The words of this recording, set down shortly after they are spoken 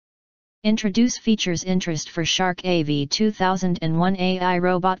Introduce features interest for Shark AV2001 AI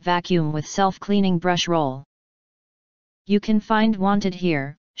robot vacuum with self-cleaning brush roll. You can find wanted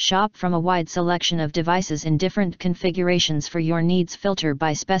here. Shop from a wide selection of devices in different configurations for your needs, filter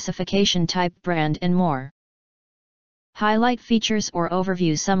by specification type, brand and more. Highlight features or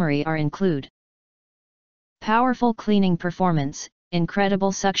overview summary are include. Powerful cleaning performance,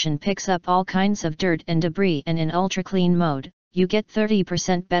 incredible suction picks up all kinds of dirt and debris, and in ultra clean mode, you get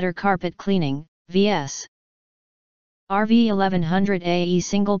 30% better carpet cleaning, vs. RV1100 AE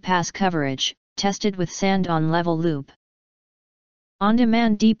single pass coverage, tested with sand on level loop.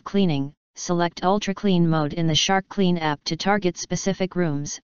 On-demand deep cleaning, select Ultra Clean mode in the Shark Clean app to target specific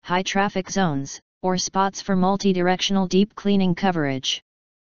rooms, high traffic zones, or spots for multi-directional deep cleaning coverage.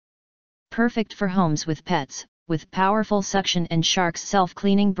 Perfect for homes with pets. With powerful suction and Shark's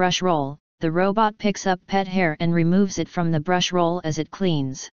self-cleaning brush roll, the robot picks up pet hair and removes it from the brush roll as it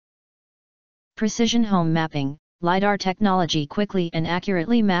cleans. Precision home mapping. LiDAR technology quickly and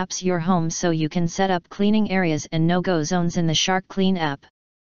accurately maps your home so you can set up cleaning areas and no-go zones in the Shark Clean app.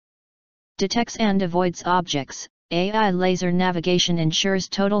 Detects and avoids objects. AI laser navigation ensures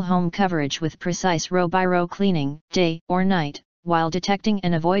total home coverage with precise row-by-row cleaning, day or night, while detecting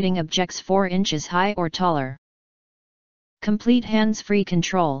and avoiding objects 4 inches high or taller. Complete hands-free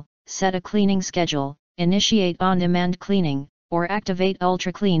control. Set a cleaning schedule, initiate on-demand cleaning, or activate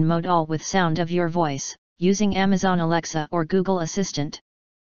Ultra Clean mode all with sound of your voice, using Amazon Alexa or Google Assistant.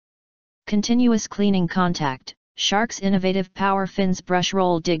 Continuous cleaning contact. Shark's innovative Power Fins brush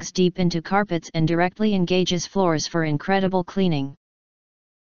roll digs deep into carpets and directly engages floors for incredible cleaning.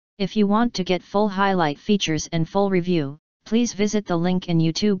 If you want to get full highlight features and full review, please visit the link in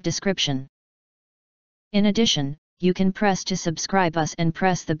YouTube description. In addition, you can press to subscribe us and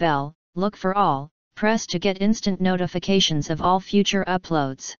press the bell, look for all, press to get instant notifications of all future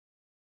uploads.